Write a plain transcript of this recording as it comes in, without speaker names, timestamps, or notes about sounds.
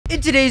In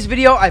today's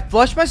video, I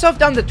flushed myself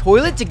down the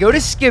toilet to go to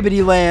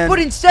Skibbity Land, but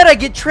instead I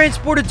get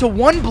transported to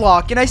one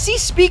block and I see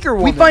Speaker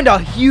Woman. We find a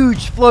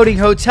huge floating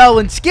hotel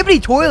and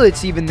Skibbity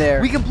toilets even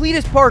there. We complete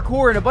his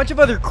parkour and a bunch of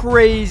other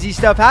crazy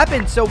stuff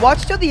happens, so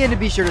watch till the end and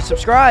be sure to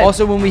subscribe.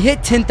 Also, when we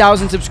hit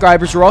 10,000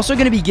 subscribers, we're also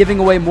going to be giving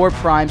away more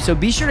Prime, so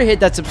be sure to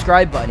hit that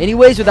subscribe button.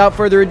 Anyways, without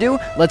further ado,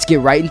 let's get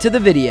right into the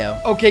video.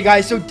 Okay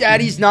guys, so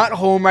Daddy's not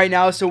home right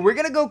now, so we're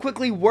going to go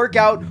quickly work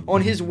out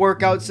on his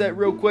workout set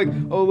real quick.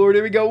 Oh Lord,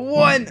 here we go.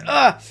 1,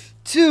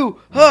 2,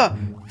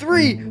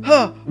 3,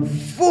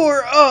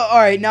 4.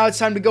 Alright, now it's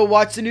time to go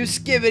watch the new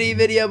Skibbity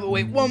video. But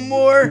wait, one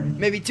more,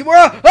 maybe 2 more.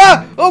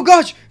 Oh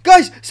gosh,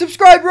 guys,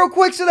 subscribe real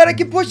quick so that I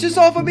can push this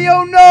off of me.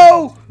 Oh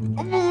no.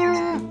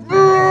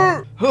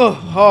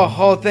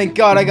 Oh, thank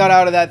God I got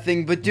out of that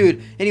thing. But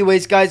dude,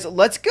 anyways, guys,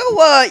 let's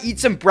go eat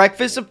some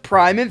breakfast of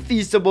Prime and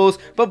Feastables.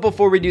 But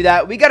before we do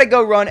that, we gotta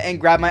go run and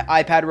grab my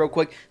iPad real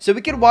quick so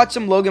we can watch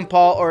some Logan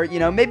Paul, or you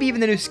know, maybe even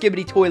the new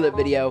Skibbity toilet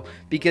video.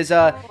 Because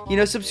you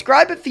know,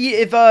 subscribe if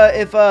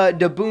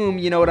the boom,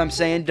 you know what I'm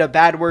saying, the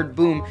bad word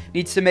boom,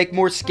 needs to make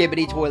more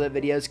Skibbity toilet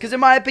videos. Because in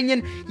my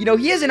opinion, you know,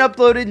 he hasn't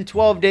uploaded in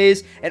 12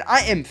 days, and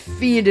I am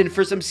fiending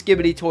for some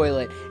Skibbity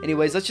toilet.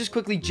 Anyways, let's just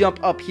quickly jump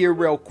up here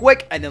real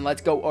quick, and then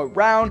let's go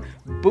around.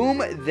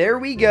 Boom, there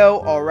we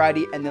go.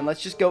 Alrighty, and then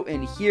let's just go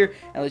in here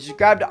and let's just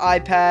grab the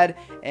iPad,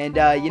 and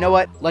you know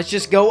what, let's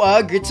just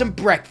go get some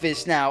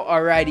breakfast now.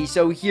 Alrighty,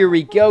 so here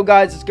we go,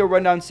 guys. Let's go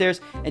run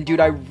downstairs. And dude,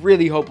 I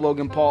really hope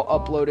Logan Paul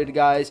uploaded,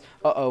 guys.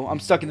 I'm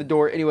stuck in the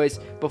door. Anyways,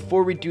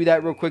 before we do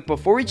that real quick,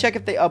 before we check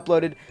if they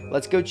uploaded,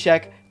 let's go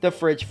check the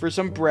fridge for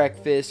some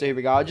breakfast. So here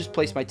we go. I'll just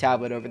place my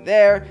tablet over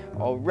there.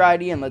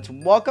 Alrighty, and let's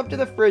walk up to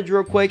the fridge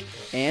real quick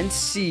and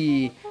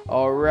see.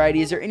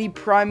 Alrighty, is there any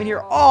Prime in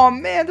here? Oh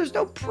man, there's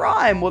no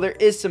Prime. Well, there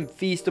is some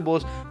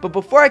Feastables, but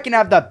before I can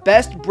have the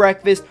best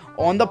breakfast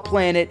on the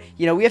planet,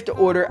 you know, we have to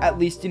order at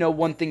least, you know,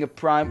 one thing of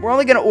Prime. We're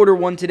only gonna order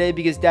one today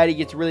because Daddy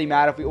gets really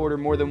mad if we order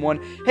more than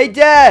one. Hey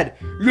Dad!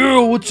 Yeah,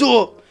 what's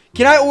up?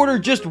 Can I order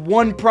just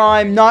one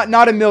Prime?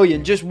 Not a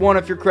million, just one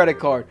off your credit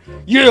card.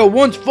 Yeah,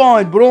 one's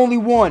fine, but only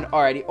one.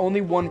 Alrighty,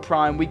 only one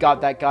Prime. We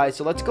got that, guys.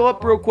 So let's go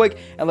up real quick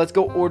and let's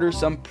go order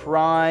some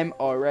Prime.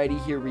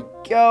 Alrighty, here we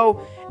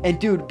go. And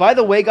dude, by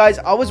the way, guys,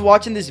 I was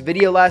watching this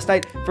video last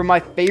night from my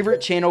favorite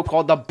channel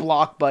called the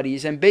Block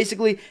Buddies, and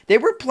basically they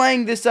were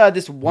playing this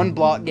this one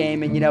block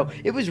game, and you know,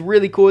 it was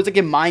really cool. It's like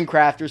in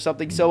Minecraft or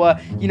something. So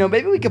you know,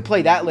 maybe we could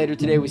play that later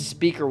today with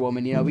Speaker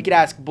Woman. You know, we could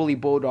ask Bully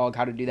Bulldog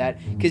how to do that,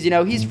 because you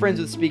know, he's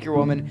friends with Speaker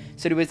Woman.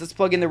 So anyways, let's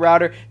plug in the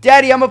router.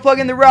 Daddy, I'm gonna plug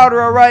in the router.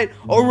 Alright,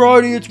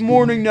 it's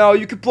morning now.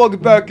 You can plug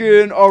it back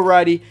in.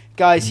 Alrighty.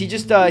 Guys, he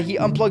just, he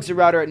unplugs the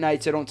router at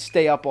night, so don't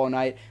stay up all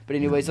night. But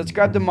anyways, let's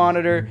grab the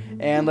monitor,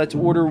 and let's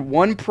order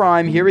one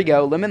Prime. Here we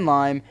go, lemon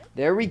lime.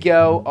 There we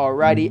go.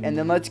 Alrighty, and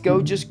then let's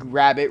go just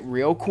grab it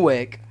real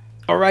quick.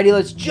 Alrighty,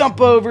 let's jump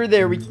over.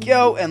 There we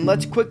go. And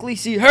let's quickly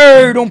see.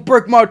 Hey, don't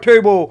break my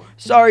table.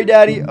 Sorry,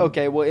 Daddy.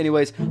 Okay, well,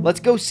 anyways, let's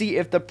go see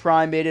if the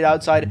Prime made it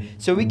outside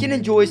so we can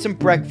enjoy some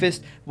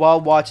breakfast while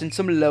watching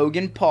some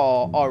Logan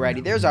Paul.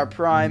 Alrighty, there's our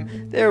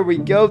Prime. There we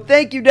go.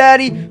 Thank you,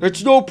 Daddy.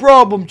 It's no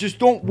problem. Just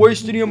don't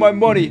waste any of my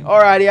money.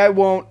 Alrighty, I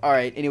won't.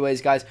 Alright,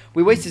 anyways, guys,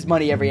 we waste his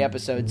money every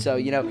episode. So,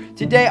 you know,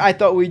 today I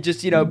thought we'd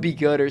just, you know, be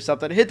good or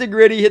something. Hit the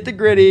gritty, hit the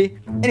gritty.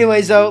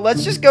 Anyways, though,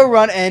 let's just go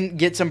run and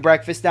get some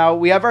breakfast now.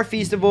 We have our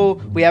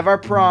Feastable. We have our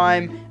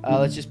Prime.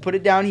 Let's just put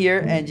it down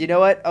here, and you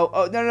know what?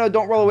 Oh, no,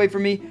 don't roll away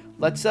from me.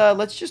 Let's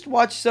just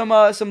watch some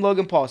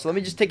Logan Paul. So let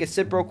me just take a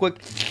sip real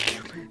quick.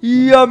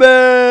 Yummy!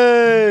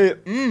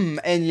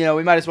 And you know,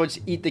 we might as well just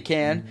eat the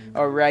can.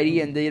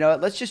 Alrighty, and you know what?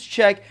 Let's just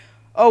check.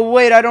 Oh,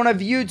 wait, I don't have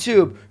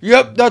YouTube.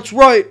 Yep, that's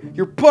right.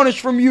 You're punished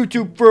from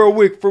YouTube for a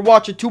week for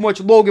watching too much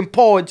Logan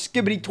Paul and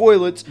Skibbity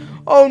toilets.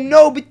 Oh,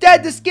 no, but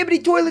Dad, the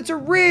Skibbity toilets are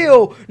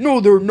real. No,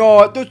 they're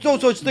not. There's no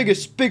such thing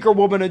as Speaker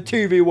Woman and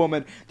TV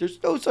Woman.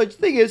 There's no such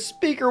thing as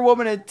Speaker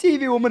Woman and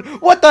TV Woman.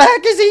 What the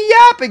heck is he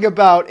yapping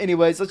about?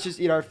 Anyways, let's just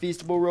eat our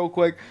Feastable real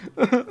quick.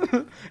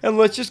 And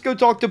let's just go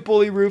talk to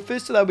Bully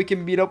Rufus so that we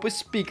can meet up with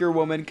Speaker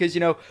Woman. Because, you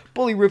know,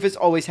 Bully Rufus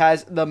always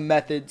has the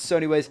method. So,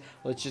 anyways,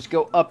 let's just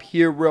go up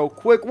here real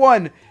quick.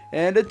 1,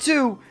 and a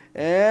 2,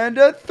 and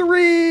a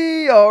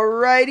 3.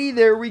 Alrighty,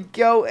 there we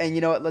go. And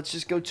you know what? Let's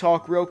just go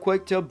talk real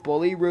quick to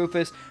Bully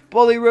Rufus.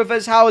 Bully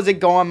Rufus, how is it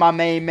going, my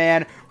main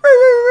man?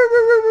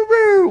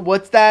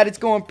 What's that? It's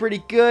going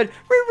pretty good.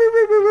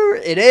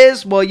 It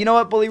is? Well, you know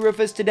what, Bully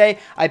Rufus, today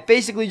I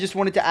basically just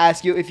wanted to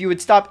ask you if you would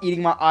stop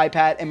eating my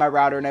iPad and my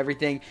router and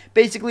everything.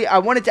 Basically, I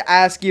wanted to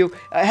ask you,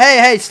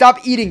 hey,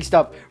 stop eating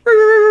stuff.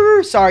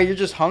 Sorry, you're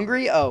just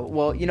hungry? Oh,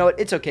 well, you know what?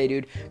 It's okay,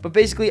 dude. But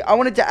basically, I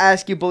wanted to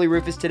ask you, Bully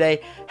Rufus,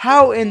 today,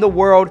 how in the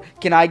world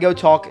can I go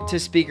talk to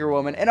Speaker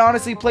Woman and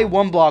honestly play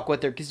one block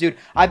with her? Because, dude,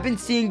 I've been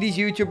seeing these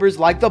YouTubers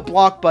like the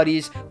Block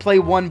Buddies play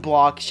one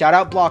block. Shout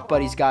out Block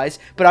Buddies, guys.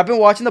 But I've been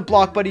watching the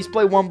Block Buddies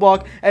play one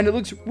block, and it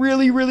looks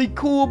really, really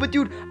cool. But,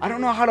 dude, I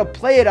don't know how to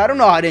play it. I don't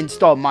know how to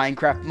install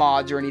Minecraft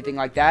mods or anything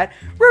like that.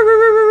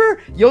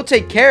 You'll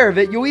take care of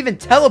it. You'll even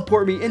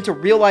teleport me into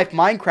real life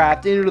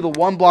Minecraft into the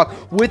 1 block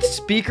with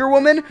Speaker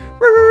Woman.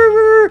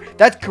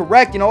 That's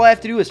correct. And all I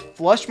have to do is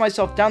flush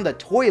myself down the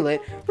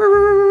toilet.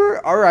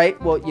 All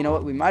right. Well, you know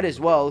what? We might as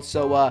well.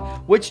 So,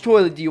 which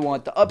toilet do you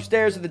want? The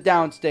upstairs or the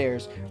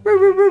downstairs?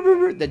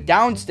 The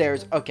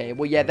downstairs. Okay.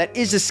 Well, yeah, that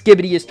is the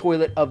skibbidiest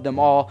toilet of them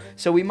all.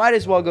 So we might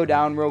as well go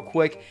down real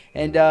quick.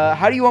 And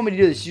how do you want me to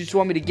do this? You just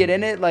want me to get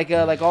in it like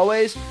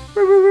always?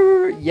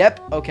 Yep.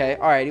 Okay.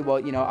 Alrighty. Well,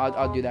 you know,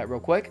 I'll do that real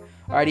quick.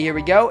 Alrighty, here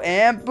we go.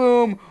 And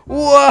boom.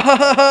 Whoa.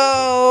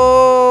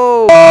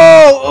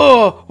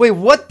 Oh, wait,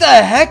 what the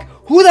heck?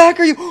 Who the heck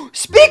are you?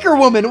 Speaker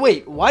Woman,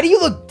 wait, why do you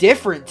look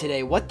different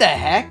today? What the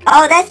heck?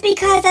 Oh, that's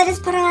because I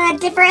just put on a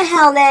different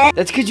helmet.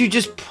 That's because you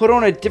just put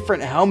on a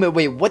different helmet.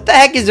 Wait, what the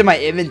heck is in my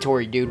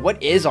inventory, dude?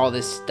 What is all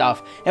this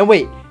stuff? And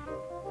wait,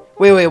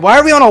 why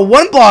are we on a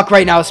 1 block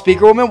right now,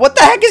 Speaker Woman? What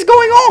the heck is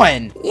going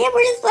on? Yeah,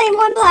 we're just playing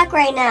 1 block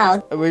right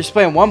now. We're just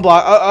playing 1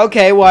 block?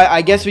 Okay, well,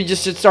 I guess we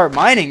just should start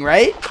mining,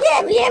 right?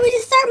 Yeah, we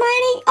just start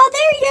mining. Oh,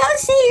 there you go.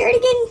 See, you're already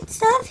getting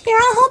stuff. Here,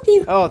 I'll help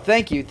you. Oh,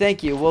 thank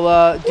you.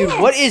 Well, dude,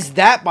 yeah. What is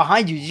that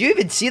behind you? Did you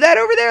even see that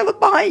over there? Look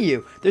behind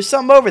you. There's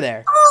something over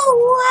there.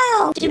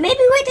 Oh, wow. Dude, maybe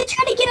we have to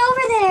try to get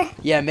over there.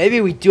 Yeah,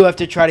 maybe we do have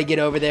to try to get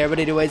over there. But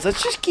anyways,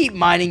 let's just keep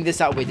mining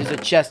this out. Wait, there's a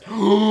chest.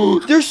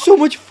 There's so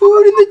much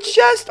food in the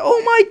chest.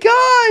 Oh, my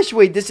gosh.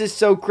 Wait, this is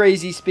so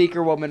crazy,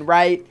 Speaker Woman,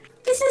 right?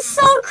 This is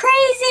so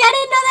crazy. I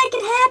didn't know that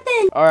could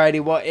happen.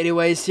 Alrighty, well,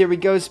 anyways, here we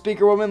go,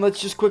 Speaker Woman. Let's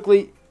just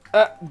quickly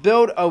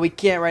build. Oh, we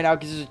can't right now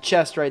because there's a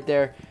chest right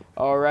there.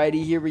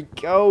 Alrighty, here we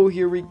go.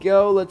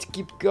 Let's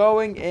keep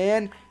going.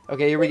 And,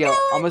 okay, here we go.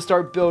 I'm going to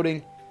start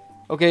building.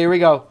 Okay, here we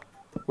go.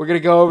 We're going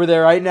to go over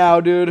there right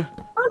now, dude.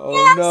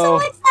 Oh, no. I'm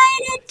so excited.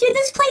 Dude,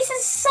 this place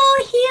is so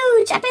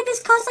huge. I bet this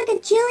costs like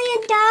 $1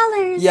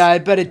 jillion. Yeah, I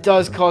bet it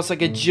does cost like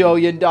 $1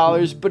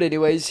 jillion. But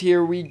anyways,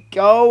 here we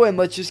go. And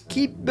let's just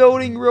keep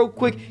building real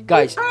quick.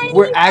 Guys,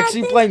 we're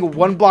actually playing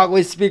 1 block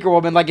with Speaker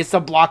Woman like it's the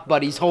Block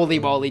Buddies. Holy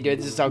moly, dude.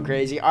 This is so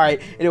crazy.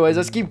 Alright, anyways,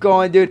 let's keep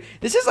going, dude.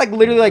 This is like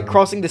literally like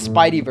crossing the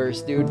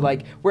Spideyverse, dude.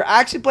 Like, we're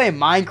actually playing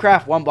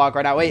Minecraft 1 block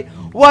right now. Wait,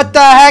 what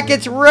the heck?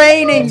 It's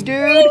raining,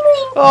 dude.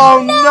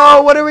 Oh,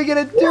 no. What are we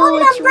going to do?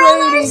 It's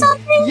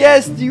raining.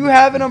 Yes, do you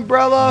have an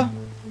umbrella?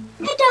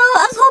 I don't.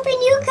 I was hoping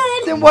you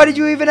could. Then why did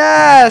you even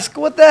ask?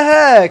 What the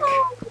heck?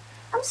 Oh,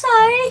 I'm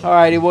sorry.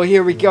 Alrighty, well,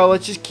 here we go.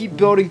 Let's just keep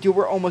building, dude.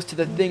 We're almost to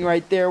the thing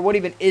right there. What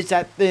even is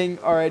that thing?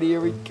 Alrighty, here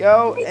we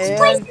go. This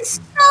place is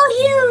so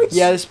huge.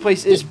 Yeah, this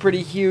place is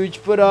pretty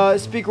huge. But,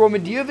 Speaker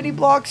Woman, do you have any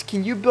blocks?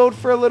 Can you build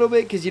for a little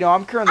bit? Because, you know,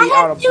 I'm currently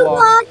out of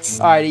blocks.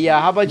 Alrighty,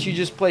 yeah. How about you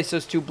just place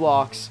those 2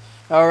 blocks?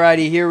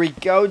 Alrighty, here we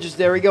go.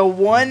 There we go.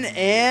 1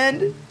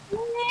 and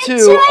 2.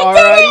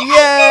 Alrighty,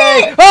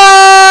 yay!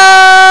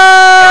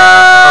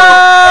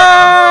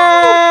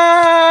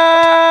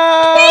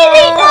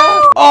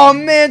 Oh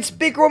man,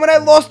 Speaker Woman, I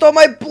lost all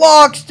my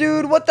blocks,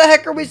 dude. What the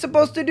heck are we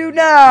supposed to do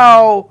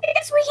now? I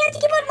guess we have to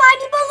keep on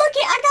mining, but look,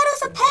 I got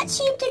us a pet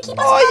sheep to keep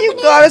us company. Oh, you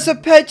got us a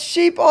pet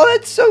sheep? Oh,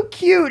 that's so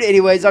cute.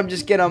 Anyways, I'm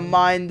just gonna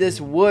mine this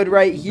wood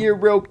right here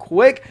real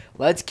quick.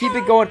 Let's keep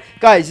it going.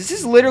 Guys, this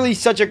is literally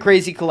such a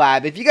crazy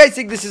collab. If you guys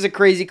think this is a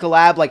crazy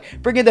collab, like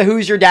bringing the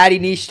Who's Your Daddy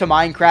niche to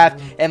Minecraft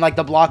and like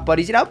the Block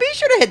Buddies, you know, be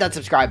sure to hit that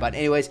subscribe button.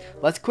 Anyways,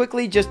 let's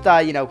quickly just,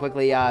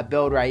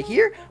 build right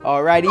here.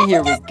 Alrighty,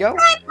 here we go.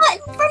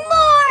 For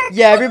more.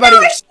 Yeah, everybody.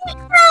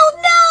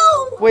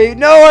 No. Wait,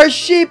 no, our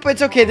sheep.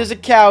 It's okay. There's a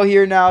cow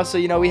here now, so,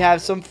 you know, we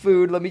have some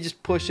food. Let me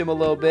just push him a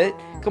little bit.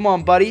 Come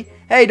on, buddy.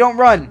 Hey, don't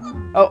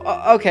run.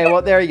 Oh, okay.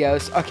 Well, there he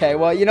goes. Okay,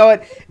 well, you know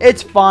what?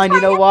 It's fine. You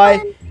know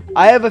why?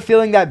 I have a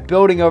feeling that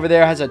building over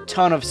there has a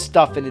ton of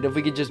stuff in it. If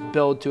we could just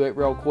build to it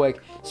real quick.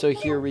 So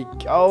here we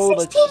go.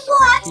 Let's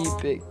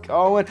keep it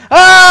going.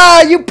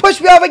 Ah, you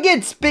pushed me off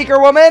again, Speaker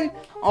Woman.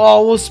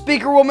 Oh, well,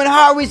 Speaker Woman,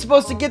 how are we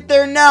supposed to get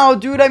there now,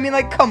 dude? I mean,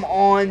 like, come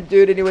on,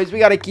 dude. Anyways, we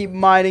got to keep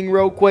mining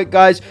real quick,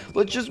 guys.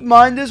 Let's just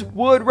mine this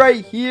wood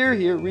right here.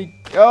 Here we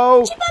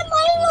go. Keep on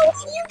mining.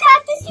 You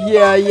got this.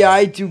 Yeah,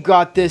 I do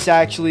got this,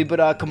 actually.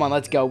 But, come on,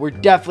 let's go. We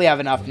definitely have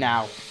enough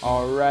now.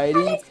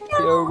 Alrighty.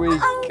 Here we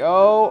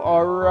go.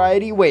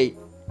 Alrighty. Wait.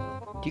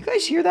 Do you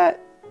guys hear that?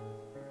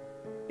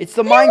 It's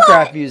the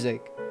Minecraft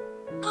music.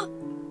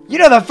 You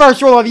know the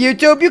first rule of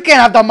YouTube, you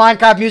can't have the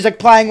Minecraft music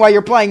playing while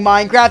you're playing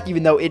Minecraft,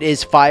 even though it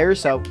is fire,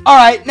 so.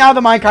 Alright, now the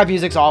Minecraft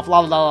music's off, la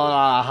la la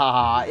la, ha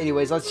ha.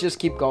 Anyways, let's just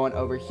keep going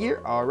over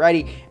here.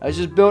 Alrighty, let's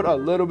just build a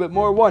little bit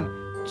more.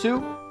 1,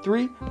 2,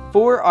 3,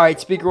 4. Alright,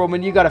 Speaker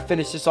Woman, you gotta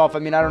finish this off. I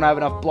mean, I don't have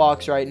enough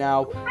blocks right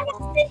now. I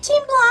got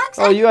 15 blocks.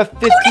 Oh, you have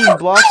 15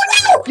 blocks?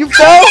 You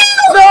fell?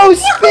 No,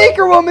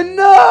 Speaker Woman,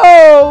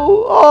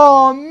 no!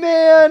 Oh,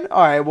 man.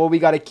 Alright, well, we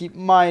gotta keep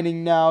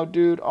mining now,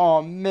 dude.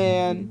 Oh,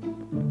 man.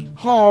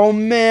 Oh,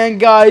 man,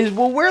 guys.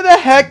 Well, where the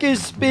heck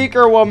is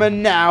Speaker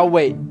Woman now?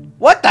 Wait.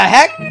 What the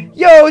heck?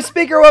 Yo,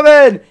 Speaker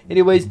Woman!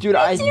 Anyways, dude,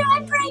 I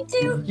pranked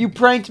you. You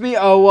pranked me?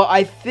 Oh, well,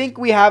 I think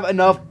we have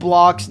enough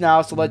blocks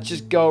now, so let's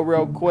just go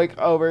real quick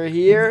over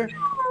here.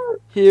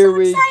 Here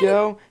we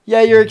go.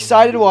 Yeah, you're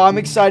excited? Well, I'm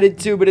excited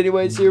too, but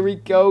anyways, here we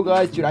go,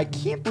 guys. Dude, I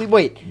can't believe...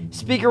 Wait,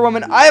 Speaker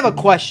Woman, I have a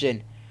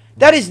question.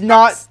 That is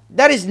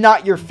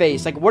not your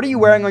face. Like, what are you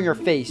wearing on your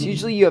face?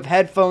 Usually you have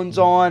headphones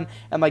on,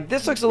 and like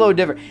this looks a little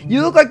different.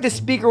 You look like the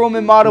Speaker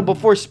Woman model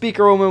before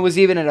Speaker Woman was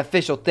even an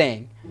official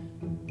thing.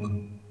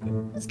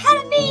 It's kind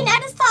of mean. I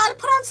just thought I'd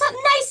put on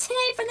something nice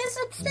today for this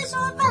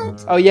official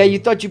event. Oh yeah, you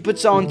thought you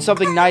put on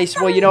something nice.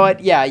 Well, you know what?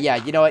 Yeah,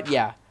 you know what?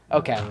 Yeah.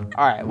 Okay.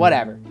 All right.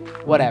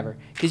 Whatever.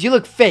 Because you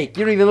look fake.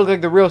 You don't even look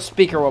like the real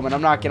Speaker Woman.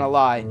 I'm not gonna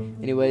lie.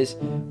 Anyways,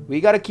 we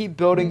gotta keep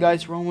building,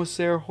 guys. We're almost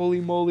there.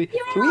 Holy moly!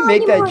 Can we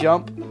make that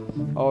jump?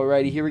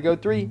 Alrighty. Here we go.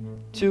 3,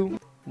 2,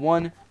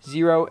 1,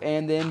 0,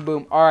 and then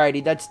boom.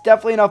 Alrighty. That's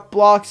definitely enough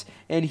blocks.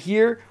 And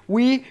here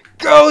we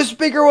go,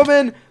 Speaker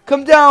Woman.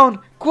 Come down,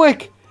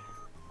 quick.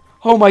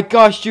 Oh my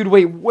gosh, dude.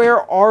 Wait.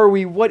 Where are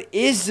we? What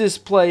is this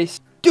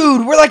place?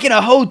 Dude, we're like in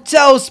a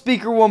hotel,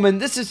 Speaker Woman.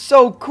 This is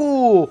so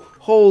cool.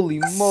 Holy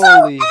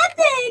moly. So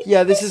epic.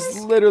 Yeah, this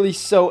is literally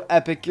so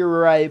epic. You're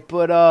right.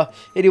 But,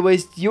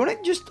 anyways, do you want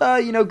to just,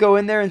 go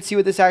in there and see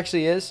what this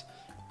actually is?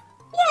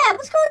 Yeah,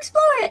 let's go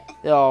explore it.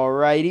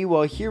 Alrighty.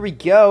 Well, here we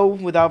go.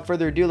 Without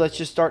further ado, let's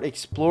just start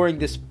exploring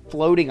this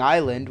floating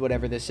island,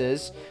 whatever this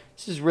is.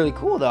 This is really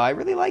cool, though. I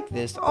really like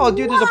this. Oh,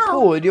 dude, there's a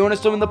pool. Do you want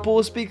to swim in the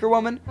pool, Speaker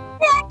Woman?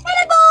 Yeah,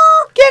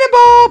 cannonball.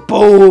 Cannonball!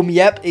 Boom!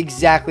 Yep,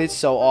 exactly. It's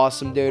so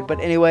awesome, dude. But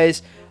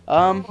anyways,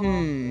 what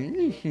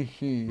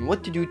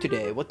to do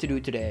today?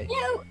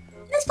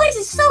 This place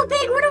is so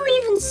big. Where do we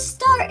even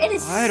start? It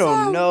is I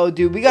don't know,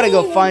 dude. We gotta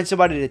go find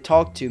somebody to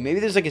talk to. Maybe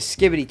there's like a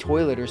Skibidi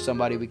Toilet or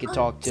somebody we could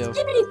talk to.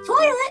 Skibidi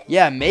Toilet?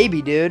 Yeah,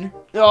 maybe, dude.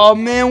 Oh,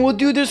 man. Well,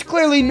 dude, there's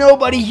clearly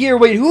nobody here.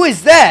 Wait, who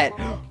is that?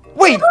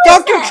 Wait,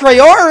 Dr.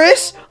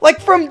 Treyaris?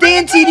 Like from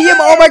Dan TDM?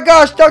 Oh, my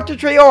gosh, Dr.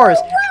 Treyaris.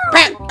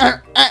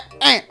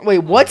 Wait,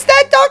 what's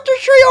that, Dr.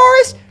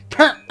 Treyaris?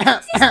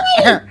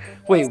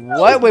 Wait,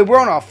 what? Wait, we're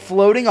on a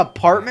floating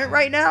apartment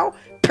right now?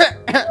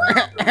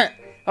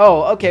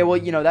 Oh, okay, well,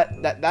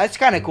 that's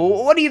kind of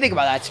cool. What do you think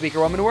about that, Speaker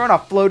Woman? We're on a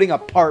floating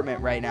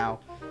apartment right now.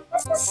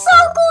 This is so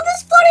cool.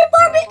 This floating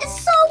apartment is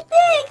so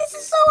big. This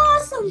is so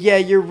awesome. Yeah,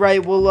 you're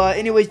right. Well,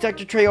 anyways,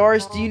 Dr.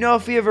 Treyaris, do you know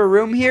if we have a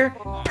room here?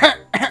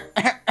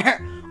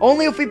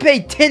 Only if we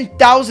pay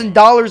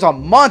 $10,000 a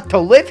month to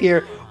live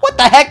here. What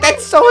the heck?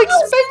 That's so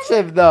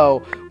expensive,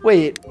 though.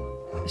 Wait,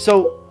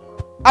 so...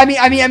 I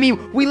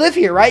mean, we live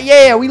here, right?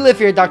 Yeah, we live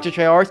here, Dr.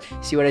 Treyaris.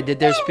 See what I did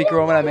there, Speaker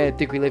Woman? I made it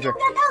think we live here.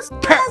 That was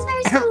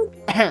very smooth.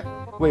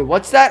 Wait,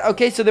 what's that?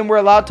 Okay, so then we're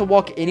allowed to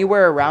walk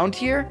anywhere around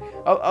here?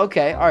 Oh,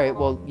 okay. All right,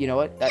 well, you know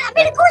what? Of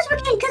course we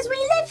can, because we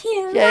live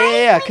here,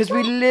 Yeah, because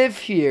we live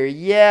here.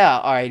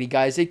 Yeah. Alrighty,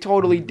 guys. They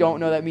totally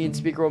don't know that me and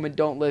Speaker Woman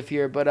don't live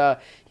here,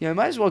 but,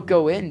 might as well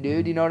go in,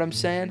 dude. You know what I'm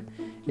saying?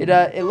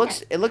 It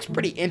looks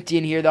pretty empty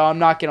in here, though. I'm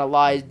not gonna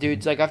lie, dude.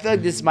 It's like, I feel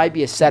like this might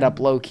be a setup,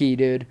 low-key,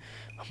 dude.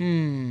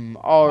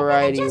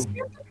 Alrighty.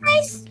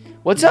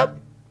 What's up?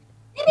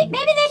 Maybe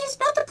they just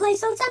built the place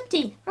so it's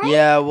empty, right?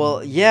 Yeah,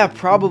 well, yeah,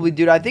 probably,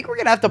 dude. I think we're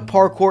gonna have to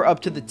parkour up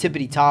to the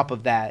tippity top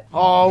of that.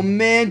 Oh,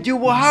 man, dude,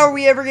 well, how are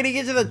we ever gonna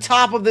get to the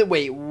top of it?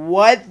 Wait,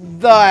 what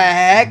the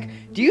heck?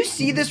 Do you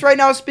see this right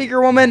now,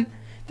 Speaker Woman?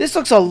 This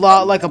looks a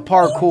lot like a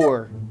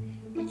parkour.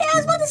 Yeah, I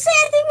was about to say,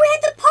 I think we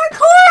have to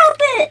parkour up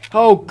it.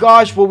 Oh,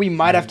 gosh, well, we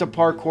might have to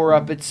parkour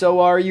up it. So,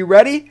 are you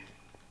ready?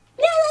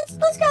 Yeah,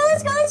 let's go,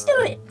 let's do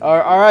it.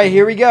 Alright,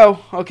 here we go.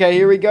 Okay,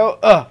 here we go.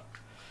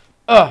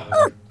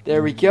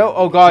 There we go.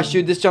 Oh, gosh,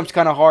 dude, this jump's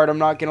kind of hard. I'm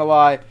not gonna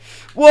lie.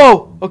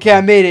 Whoa! Okay,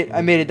 I made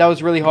it. That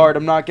was really hard.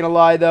 I'm not gonna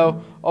lie,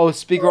 though. Oh,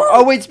 Speaker...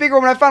 Oh, wait, Speaker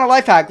Woman, I found a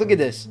life hack. Look at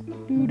this.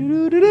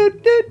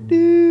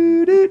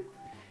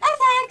 Life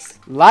hacks.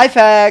 Life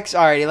hacks.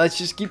 Alrighty, let's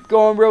just keep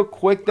going real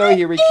quick, though.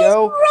 Here we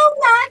go.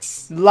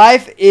 Roblox.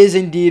 Life is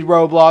indeed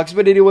Roblox.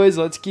 But anyways,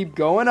 let's keep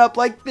going up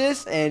like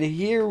this. And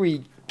here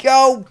we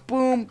go.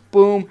 Boom,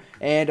 boom,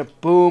 and a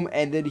boom.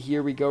 And then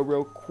here we go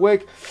real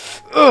quick.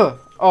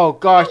 Oh,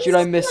 gosh, dude,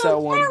 I missed that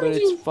one, but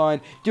it's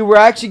fine. Dude, we're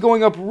actually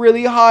going up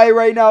really high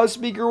right now,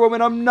 Speaker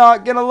Woman. I'm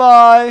not gonna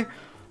lie.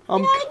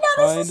 I'm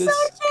kind of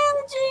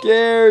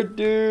scared,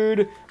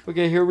 dude.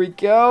 Okay, here we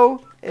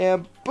go.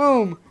 And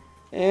boom.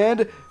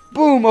 And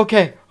boom.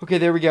 Okay,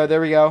 there we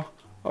go.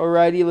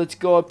 Alrighty, let's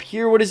go up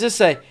here. What does this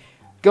say?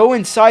 Go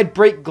inside,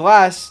 break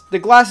glass. The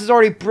glass is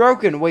already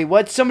broken. Wait,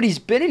 what? Somebody's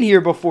been in here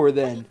before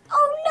then.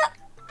 Oh, no.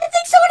 I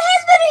think someone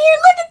has been in here.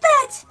 Look at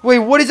that. Wait,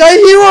 what is that?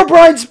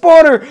 Herobrine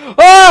spawner.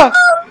 Ah! Oh,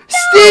 no.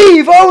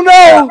 Steve! Oh,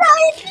 no!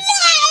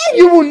 Yes.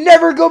 You will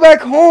never go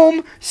back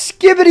home.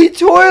 Skibidi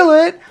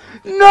Toilet.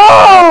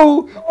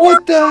 No!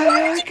 What the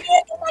heck?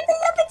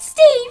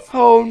 Steve.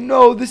 Oh,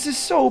 no. This is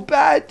so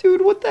bad,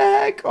 dude. What the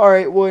heck?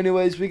 Alright, well,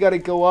 anyways, we gotta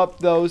go up,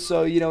 though.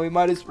 So, we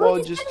might as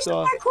well just,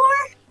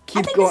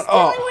 keep going.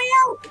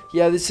 Oh,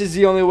 yeah, this is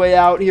the only way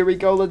out. Here we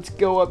go. Let's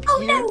go up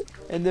here. No.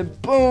 And then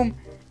boom.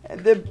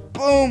 And then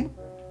boom.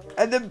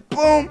 And then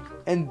boom.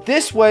 And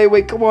this way.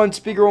 Wait, come on,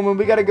 Speaker Woman.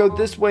 We gotta go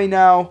this way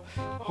now.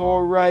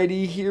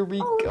 Alrighty, here we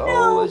go.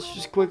 No. Let's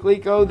just quickly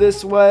go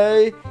this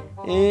way.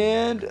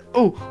 And,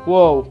 oh,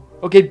 whoa.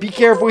 Okay, be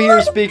careful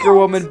here, Speaker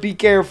Woman. Be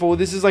careful.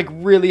 This is, like,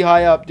 really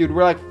high up, dude.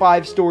 We're, like,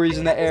 5 stories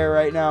in the air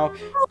right now.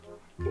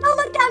 Don't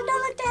look down.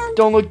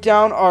 Don't look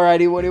down.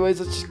 Alrighty, well, anyways,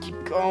 let's just keep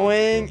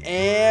going,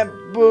 and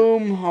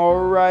boom.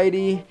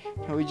 Alrighty.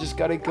 Now we just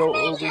gotta go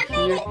over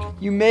here.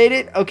 You made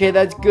it? Okay,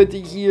 that's good to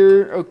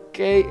hear.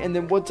 Okay, and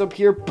then what's up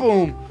here?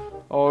 Boom.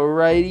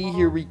 Alrighty,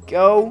 here we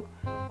go.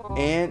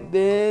 And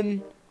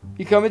then,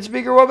 you coming,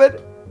 speaker woman?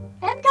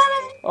 I'm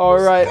coming.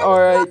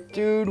 Alright,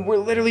 dude. We're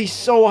literally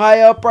so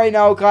high up right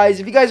now, guys.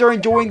 If you guys are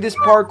enjoying this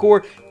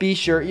parkour, be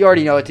sure. You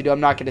already know what to do. I'm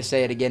not going to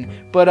say it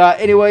again. But,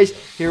 anyways,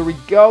 here we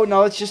go.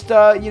 Now, let's just,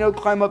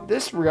 climb up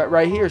this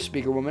right here,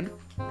 speaker woman.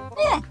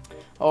 Yeah.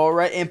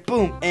 Alright, and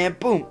boom, and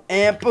boom,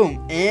 and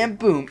boom, and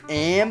boom,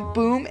 and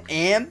boom,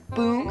 and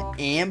boom,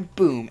 and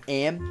boom,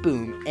 and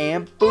boom,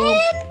 and boom.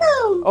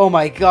 Oh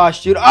my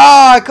gosh, dude.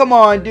 Ah, come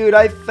on, dude.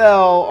 I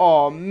fell.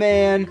 Oh,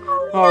 man.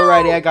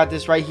 Alrighty, I got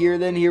this right here.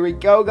 Then here we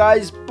go,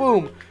 guys.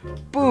 Boom,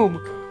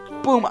 boom,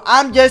 boom.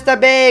 I'm just a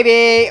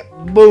baby.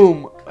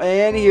 Boom.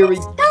 And here we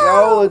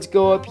go. Let's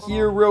go up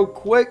here real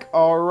quick.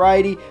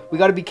 Alrighty. We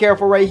got to be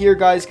careful right here,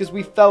 guys, because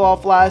we fell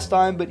off last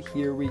time. But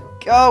here we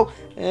go.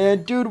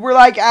 And, dude, we're,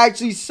 like,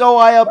 actually so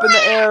high up in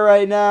the air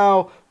right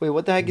now. Wait,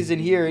 what the heck is in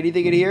here?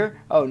 Anything in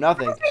here? Oh,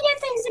 nothing. I get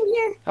things in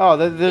here. Oh,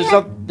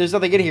 there's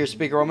nothing in here,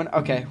 speaker woman.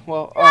 Okay,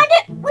 well.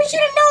 We should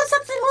have known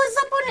something was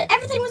up when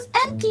everything was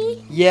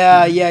empty.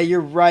 Yeah,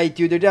 you're right,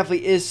 dude. There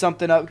definitely is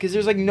something up because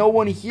there's like no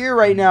one here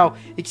right now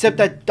except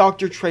that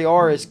Dr.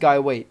 Treoris guy.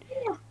 Wait,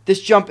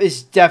 this jump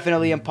is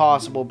definitely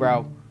impossible,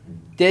 bro.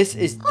 This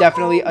is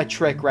definitely a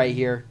trick right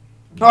here.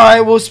 All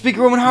right, well,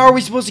 speaker woman, how are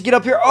we supposed to get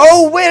up here?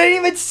 Oh, wait, I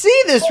didn't even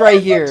see this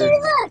right here.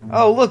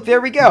 Oh, look, there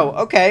we go.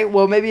 Okay,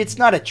 well, maybe it's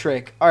not a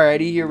trick.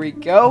 Alrighty, here we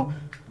go.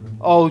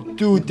 Oh,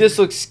 dude, this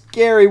looks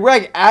scary. We're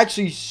like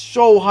actually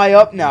so high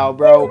up now,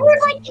 bro. We're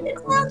like in the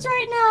clouds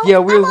right now. Yeah,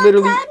 we're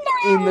literally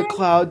in the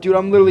cloud. Dude,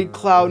 I'm literally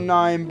cloud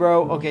 9,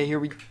 bro. Okay, here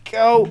we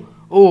go.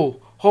 Oh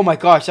my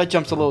gosh, that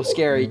jump's a little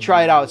scary.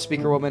 Try it out,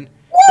 speaker woman.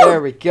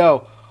 There we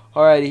go.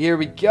 Alrighty, here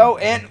we go.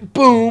 And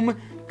boom.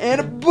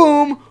 And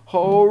boom.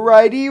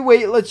 Alrighty,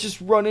 wait, let's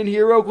just run in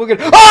here real quick.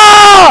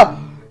 Ah!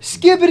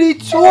 Skibbity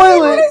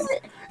toilet.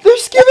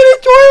 There's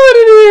skibbity toilet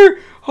in here.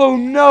 Oh,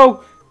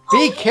 no.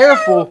 Be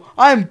careful.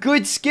 I'm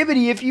good,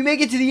 Skibbity. If you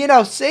make it to the end,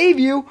 I'll save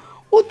you.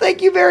 Well,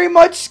 thank you very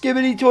much,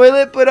 Skibbity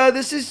Toilet. But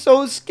this is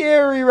so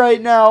scary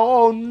right now.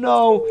 Oh,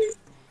 no.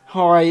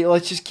 All right,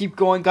 let's just keep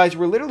going, guys.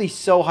 We're literally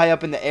so high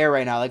up in the air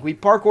right now. Like, we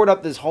parkoured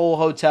up this whole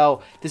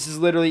hotel. This is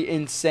literally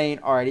insane.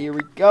 All right, here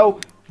we go.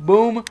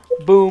 Boom,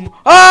 boom.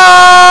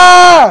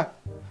 Ah!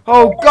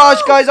 Oh,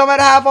 gosh, guys, I'm at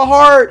half a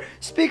heart.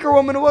 Speaker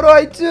woman, what do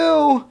I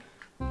do?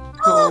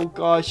 Oh,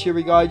 gosh, here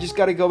we go. I just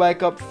got to go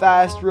back up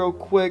fast real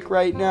quick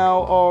right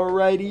now.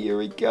 Alrighty, here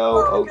we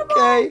go.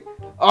 Okay.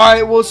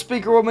 Alright, well,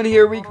 speaker woman,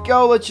 here we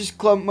go. Let's just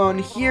climb on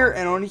here,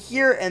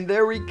 and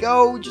there we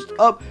go. Just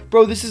up.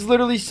 Bro, this is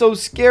literally so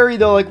scary,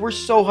 though. Like, we're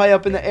so high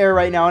up in the air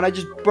right now, and I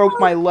just broke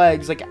my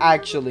legs, like,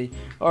 actually.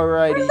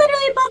 Alrighty. We're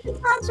literally above the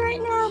clouds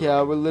right now.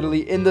 Yeah, we're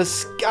literally in the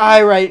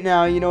sky right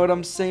now. You know what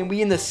I'm saying?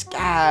 We in the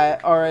sky.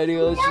 Alrighty,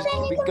 let's just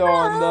keep it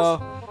going,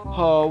 though.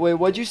 Oh, wait,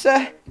 what'd you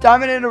say?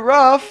 Diamond in the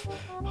rough?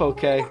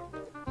 Okay.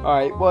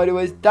 Alright, well,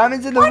 anyways,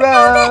 diamonds in the rough.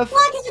 That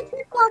block is a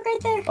trick block right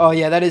there. Oh,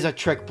 yeah, that is a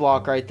trick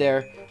block right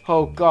there.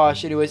 Oh,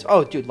 gosh, anyways.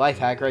 Oh, dude, life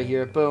hack right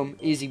here. Boom.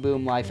 Easy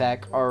boom, life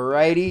hack.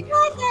 Alrighty.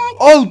 Life hack.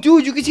 Oh,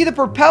 dude, you can see the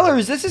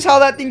propellers. This is how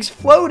that thing's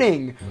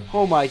floating.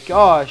 Oh, my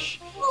gosh.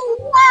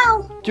 Oh,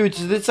 wow. Dude,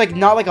 so it's like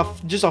not like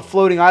just a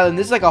floating island.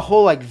 This is like a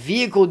whole like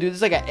vehicle, dude. This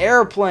is like an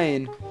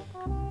airplane.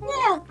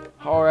 Yeah.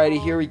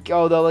 Alrighty, here we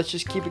go, though. Let's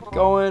just keep it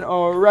going.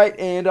 Alright,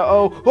 and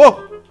oh,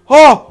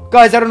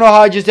 guys, I don't know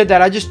how I just did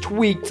that. I just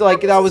tweaked.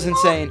 Like, that was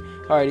insane.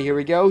 Alrighty, here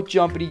we go.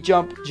 Jumpity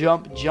jump,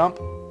 jump, jump.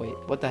 Wait,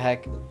 what the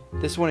heck?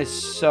 This one is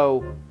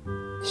so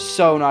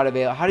not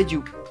available. How did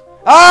you...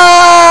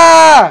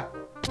 Ah!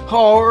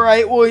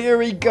 Alright, well, here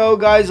we go,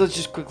 guys. Let's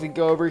just quickly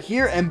go over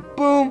here, and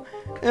boom,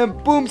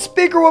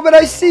 Speaker woman,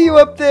 I see you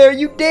up there.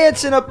 You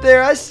dancing up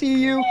there. I see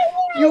you.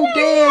 You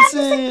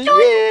dancing.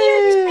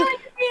 Yeah.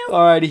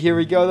 Alrighty, here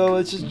we go, though.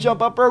 Let's just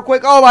jump up real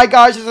quick. Oh, my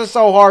gosh, this is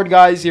so hard,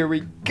 guys. Here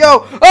we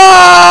go.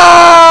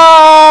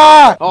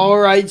 Ah!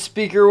 Alright,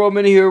 speaker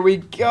woman, here we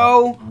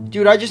go.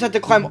 Dude, I just had to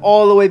climb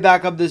all the way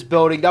back up this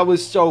building. That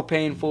was so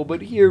painful,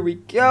 but here we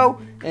go.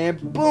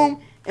 And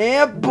boom.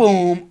 And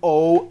boom.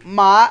 Oh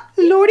my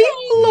lordy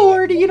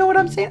lord. You know what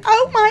I'm saying?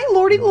 Oh my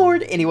lordy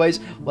lord. Anyways,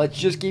 let's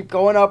just keep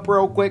going up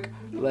real quick.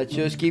 Let's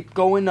just keep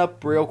going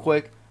up real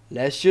quick.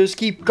 Let's just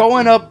keep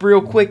going up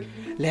real quick.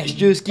 Let's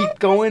just keep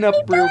going up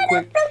real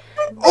quick.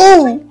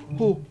 Oh!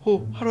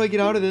 How do I get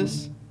out of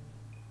this?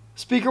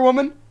 Speaker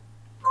woman?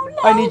 Oh,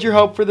 no. I need your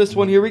help for this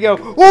one. Here we go.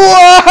 Whoa!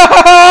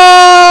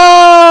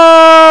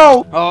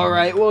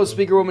 Alright, well,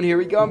 speaker woman, here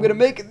we go. I'm going to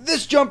make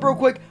this jump real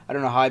quick. I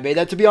don't know how I made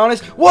that, to be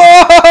honest. Whoa!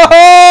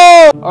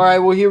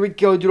 Alright, well, here we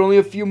go, dude. Only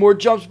a few more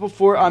jumps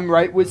before I'm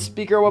right with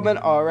speaker woman.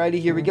 Alrighty,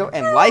 here we go.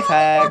 And life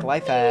hack,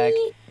 life hack.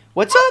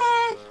 What's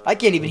up? I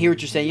can't even hear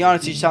what you're saying. You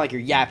honestly sound like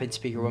you're yapping,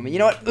 speaker woman. You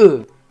know what?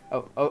 Oh,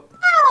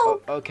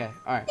 okay.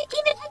 Alright.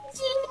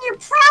 Even your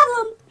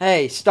problem.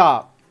 Hey,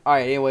 stop.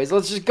 Alright, anyways,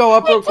 let's just go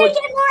up real quick.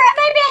 Maybe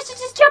I should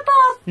just jump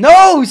off.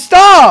 No,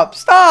 stop!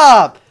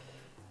 Stop!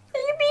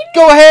 You mean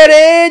Go ahead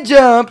and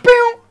jump.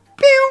 Pew,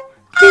 pew,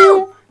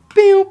 pew,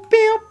 pew,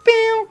 pew,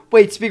 pew.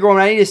 Wait, Speaker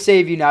Woman, I need to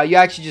save you now. You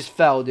actually just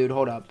fell, dude.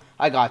 Hold up.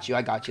 I got you.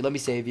 Let me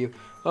save you.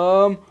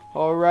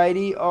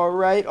 Alrighty.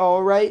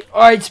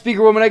 Alright,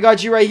 Speaker Woman, I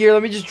got you right here.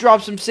 Let me just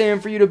drop some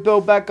sand for you to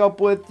build back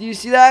up with. Do you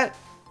see that?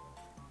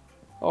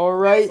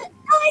 Alright.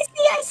 Oh,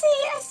 I see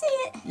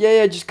it.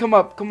 Yeah, just come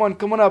up. Come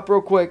on up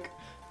real quick.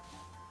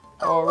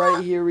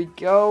 Alright, here we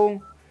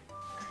go.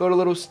 Got a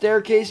little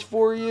staircase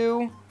for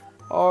you.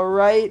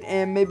 Alright,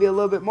 and maybe a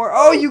little bit more.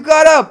 Oh, you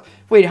got up!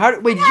 Wait,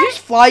 did you just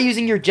fly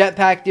using your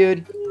jetpack,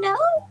 dude? No.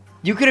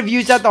 You could have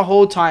used that the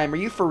whole time. Are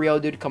you for real,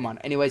 dude? Come on.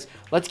 Anyways,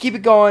 let's keep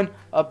it going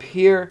up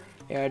here.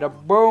 And a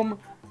boom.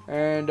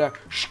 And a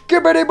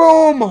skibbity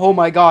boom. Oh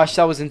my gosh,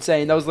 that was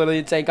insane. That was literally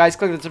insane. Guys,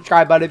 click the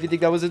subscribe button if you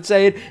think that was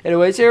insane.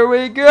 Anyways, here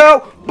we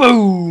go.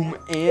 Boom.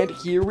 And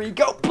here we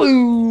go.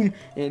 Boom.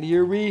 And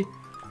here we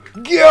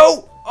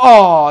go.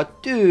 Oh,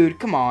 dude.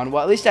 Come on.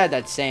 Well, at least I had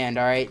that sand,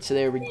 alright? So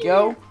there we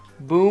go.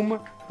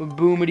 Boom.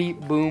 Boomity.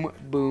 Boom.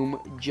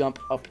 Boom. Jump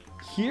up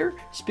here.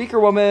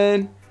 Speaker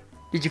Woman.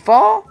 Did you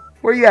fall?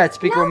 Where you at,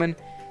 Speaker Woman?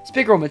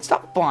 Speaker Woman,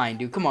 stop flying,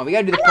 dude. Come on, we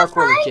gotta do the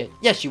parkour legit.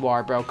 Yes, you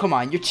are, bro. Come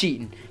on, you're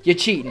cheating.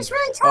 It's really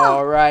tough.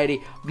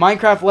 Alrighty.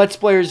 Minecraft Let's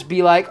Players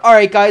be like,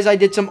 alright, guys, I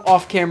did some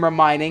off-camera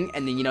mining.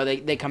 And then, you know,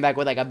 they come back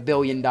with like 1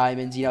 billion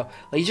diamonds, you know.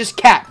 Like, just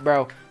cap,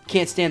 bro.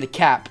 Can't stand the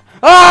cap.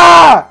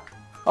 Ah!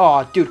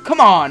 Oh, dude, come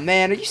on,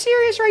 man. Are you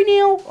serious right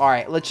now?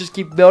 Alright, let's just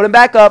keep building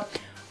back up.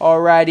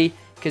 Alrighty.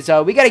 Because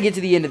we gotta get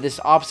to the end of this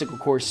obstacle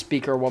course,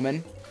 Speaker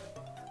Woman.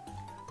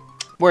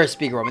 Where is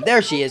Speaker Woman?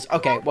 There she is.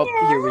 Okay, well,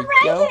 here we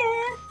go.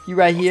 You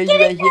right here.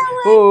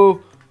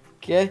 Oh,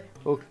 okay.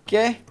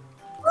 Porque.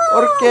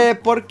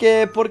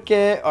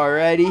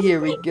 Alrighty, here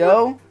we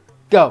go.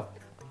 Go.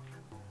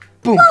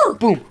 Boom,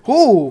 boom.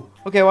 Ooh.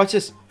 Okay, watch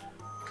this.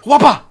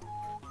 Whoppa!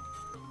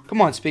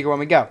 Come on, Speaker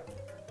Woman, go.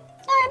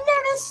 I'm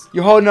nervous.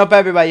 You're holding up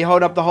everybody. You're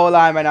holding up the whole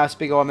line right now,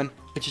 Speaker Woman.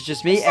 Which is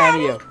just me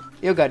and you.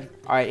 You're good.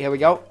 Alright, here we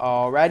go.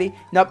 Alrighty.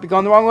 Nope, you're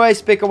going the wrong way,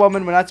 Speaker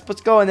Woman. We're not supposed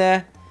to go in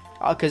there.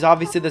 Because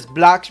obviously there's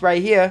blocks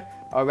right here.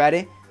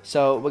 Already.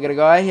 So we're going to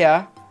go right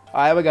here.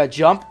 Alright, we got to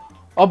jump.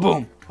 Oh,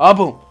 boom.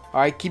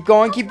 Alright, keep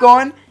going.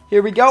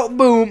 Here we go.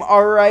 Boom.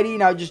 Alrighty.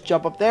 Now just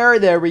jump up there.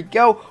 There we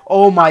go.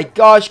 Oh my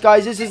gosh,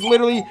 guys. This is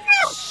literally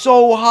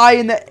so high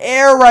in the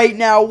air right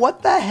now.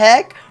 What the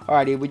heck?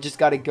 Alrighty, we just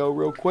got to go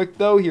real quick,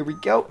 though. Here we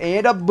go.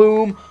 And a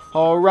boom.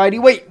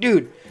 Alrighty. Wait,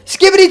 dude.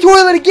 Skibbity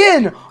toilet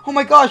again. Oh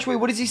my gosh. Wait,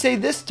 what does he say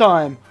this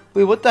time?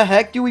 Wait, what the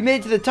heck? Dude, we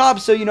made it to the top,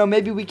 so, you know,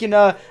 maybe we can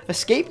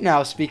escape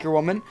now, Speaker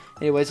Woman.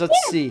 Anyways, let's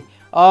see.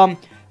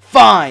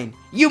 Fine.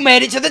 You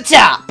made it to the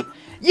top.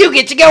 You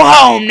get to go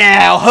home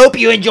now. Hope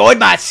you enjoyed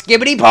my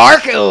skibbity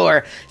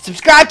parkour.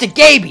 Subscribe to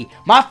Gabi,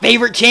 my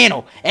favorite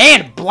channel,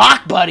 and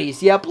Block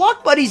Buddies. Yeah,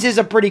 Block Buddies is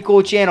a pretty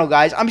cool channel,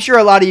 guys. I'm sure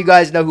a lot of you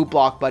guys know who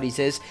Block Buddies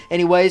is.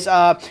 Anyways,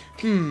 also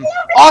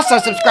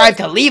subscribe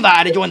to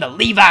Levi to join the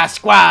Levi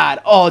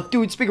Squad. Oh,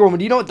 dude, Speaker Woman,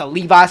 do you know what the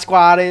Levi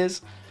Squad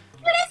is?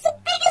 It's the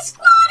biggest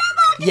squad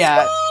ever.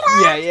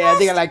 Yeah,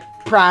 they got like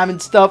Prime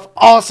and stuff.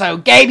 Also,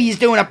 Gabi's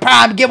doing a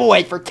Prime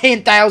giveaway for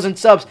 10,000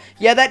 subs.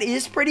 Yeah, that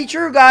is pretty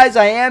true, guys.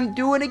 I am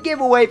doing a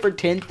giveaway for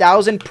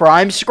 10,000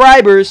 Prime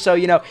subscribers. So,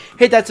 you know,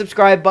 hit that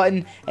subscribe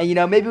button. And, you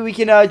know, maybe we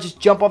can just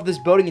jump off this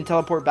building and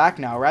teleport back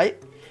now,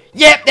 right?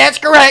 Yep, that's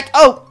correct.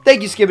 Oh,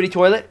 thank you, Skibbity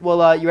Toilet.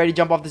 Well, you ready to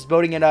jump off this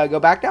building and go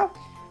back now?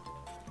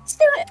 Let's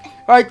do it.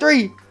 All right,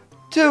 3,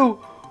 2,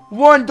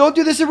 1. Don't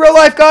do this in real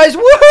life, guys.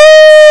 Woohoo!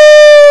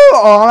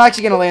 Oh, I'm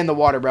actually going to land in the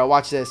water, bro.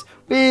 Watch this.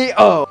 What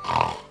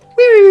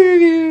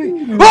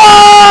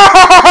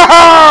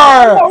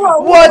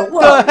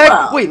the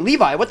heck? Wait,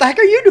 Levi, what the heck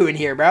are you doing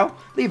here, bro?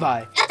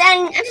 Levi.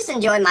 I'm just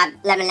enjoying my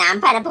lemon lime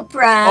pineapple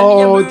prime.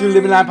 Oh, dude,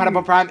 lemon lime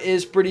pineapple prime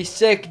is pretty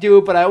sick,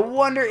 dude. But I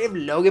wonder if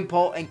Logan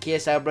Paul and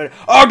KSI brother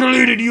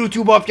deleted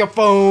YouTube off your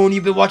phone.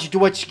 You've been watching too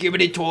much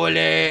Skibbity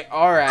Toilet.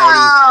 Alrighty.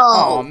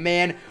 Oh,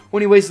 man. Well,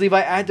 anyways, Levi,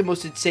 I had the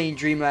most insane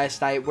dream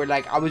last night where,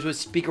 like, I was with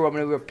Speaker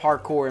Woman and we were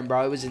parkouring,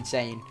 bro. It was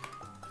insane.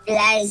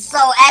 That is so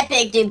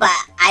epic, dude, but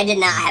I did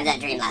not have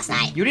that dream last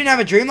night. You didn't have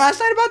a dream last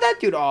night about that?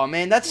 Dude, oh,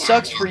 man, that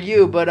sucks for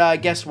you,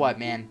 but guess what,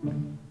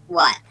 man?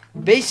 What?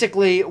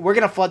 Basically, we're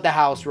going to flood the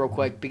house real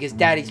quick because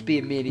Daddy's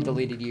being mean. He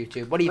deleted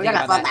YouTube. What do you think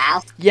about that? We're going to flood the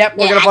house? Yep,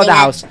 we're going to flood the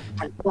house.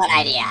 Good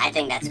idea. I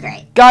think that's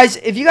great. Guys,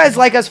 if you guys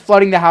like us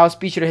flooding the house,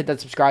 be sure to hit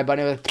that subscribe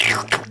button.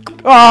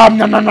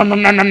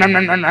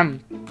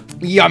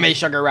 Yummy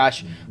sugar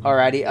rush.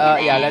 Alrighty,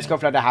 yeah, let's go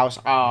flood the house.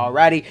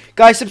 Alrighty.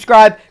 Guys,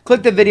 subscribe.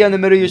 Click the video in the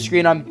middle of your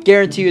screen. I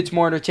guarantee you it's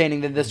more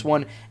entertaining than this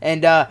one.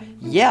 And,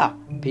 yeah.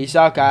 Peace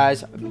out,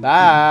 guys.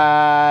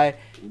 Bye.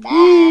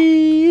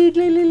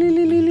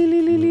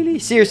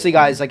 Seriously,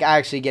 guys, like,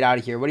 actually get out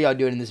of here. What are y'all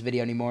doing in this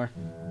video anymore?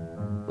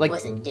 Like,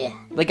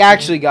 like,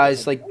 actually,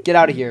 guys, like, get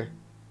out of here.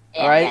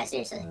 Alright? Yeah,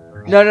 seriously.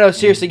 No,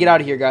 seriously, get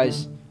out of here,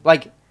 guys.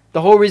 Like,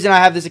 the whole reason I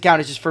have this account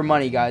is just for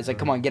money, guys. Like,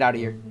 come on, get out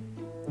of here.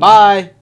 Bye.